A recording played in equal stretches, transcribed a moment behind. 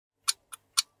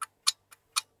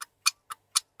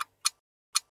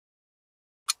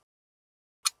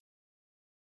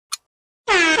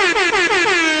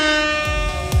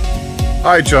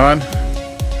Hi, John.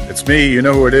 It's me, you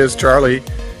know who it is, Charlie,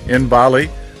 in Bali,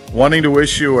 wanting to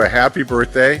wish you a happy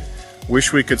birthday.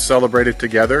 Wish we could celebrate it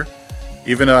together.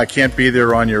 Even though I can't be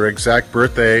there on your exact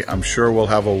birthday, I'm sure we'll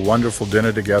have a wonderful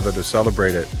dinner together to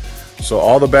celebrate it. So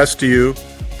all the best to you.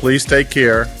 Please take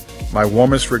care. My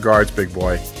warmest regards, big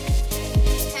boy.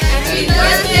 Happy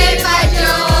birthday,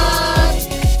 John!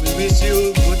 We wish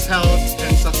you good health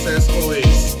and success always.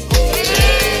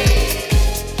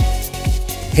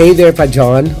 Hey there,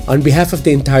 John. On behalf of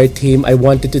the entire team, I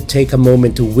wanted to take a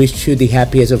moment to wish you the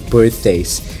happiest of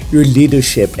birthdays. Your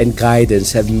leadership and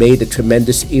guidance have made a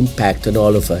tremendous impact on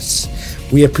all of us.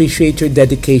 We appreciate your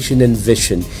dedication and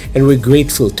vision, and we're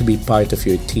grateful to be part of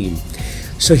your team.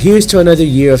 So here's to another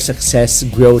year of success,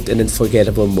 growth, and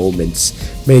unforgettable moments.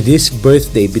 May this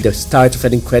birthday be the start of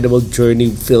an incredible journey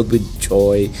filled with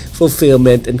joy,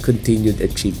 fulfillment, and continued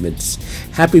achievements.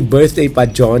 Happy birthday,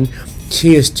 John.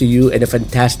 Cheers to you and a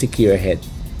fantastic year ahead.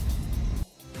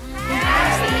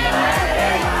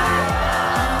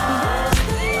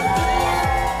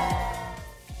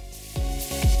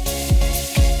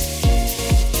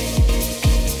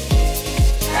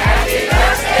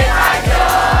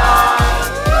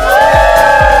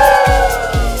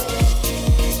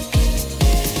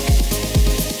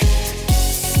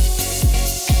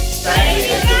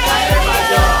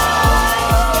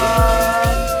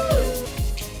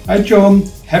 Hi John,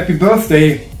 happy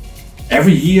birthday!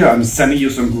 Every year I'm sending you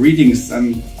some greetings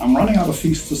and I'm running out of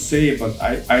things to say, but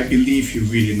I believe you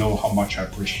really know how much I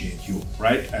appreciate you,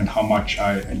 right? And how much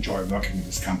I enjoy working in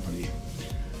this company.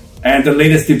 And the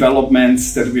latest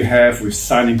developments that we have with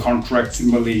signing contracts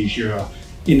in Malaysia,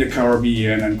 in the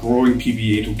Caribbean, and growing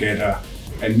PBA together,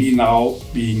 and me now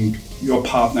being your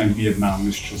partner in Vietnam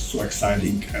is just so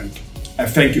exciting, and I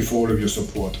thank you for all of your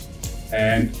support.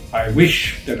 And I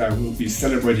wish that I will be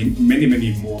celebrating many,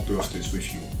 many more birthdays with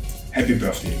you. Happy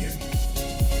birthday again.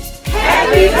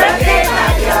 Happy birthday,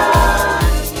 John!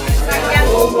 Panjang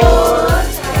umur,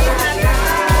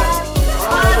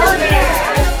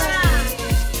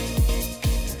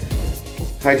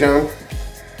 Hi John,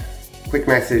 quick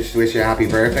message to wish you a happy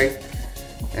birthday.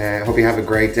 Hope you have a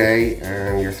great day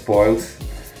and you're spoiled.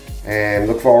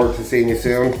 Look forward to seeing you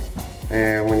soon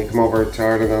when you come over to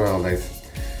Ireland on holidays.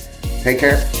 Take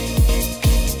care.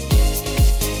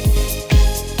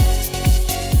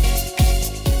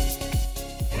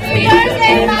 Happy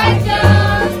birthday,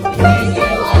 John! Wish you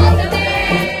all the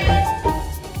best!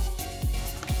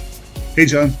 Hey,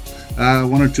 John. I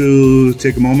wanted to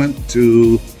take a moment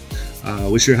to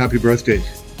wish you a happy birthday.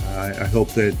 I hope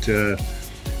that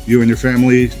you and your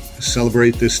family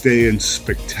celebrate this day in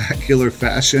spectacular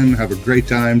fashion. Have a great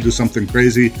time, do something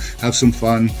crazy, have some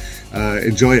fun,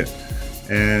 enjoy it.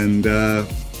 And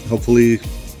hopefully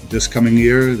this coming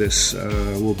year, this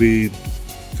will be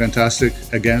fantastic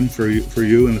again for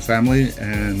you and the family.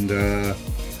 And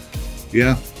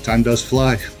yeah, time does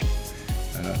fly.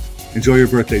 Enjoy your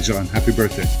birthday, John. Happy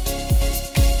birthday.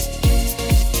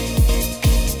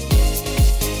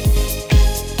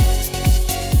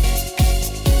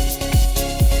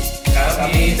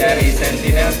 Kami dari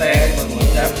Sentinel Tech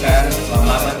mengucapkan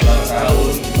selamat ulang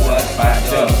tahun buat Pak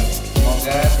John.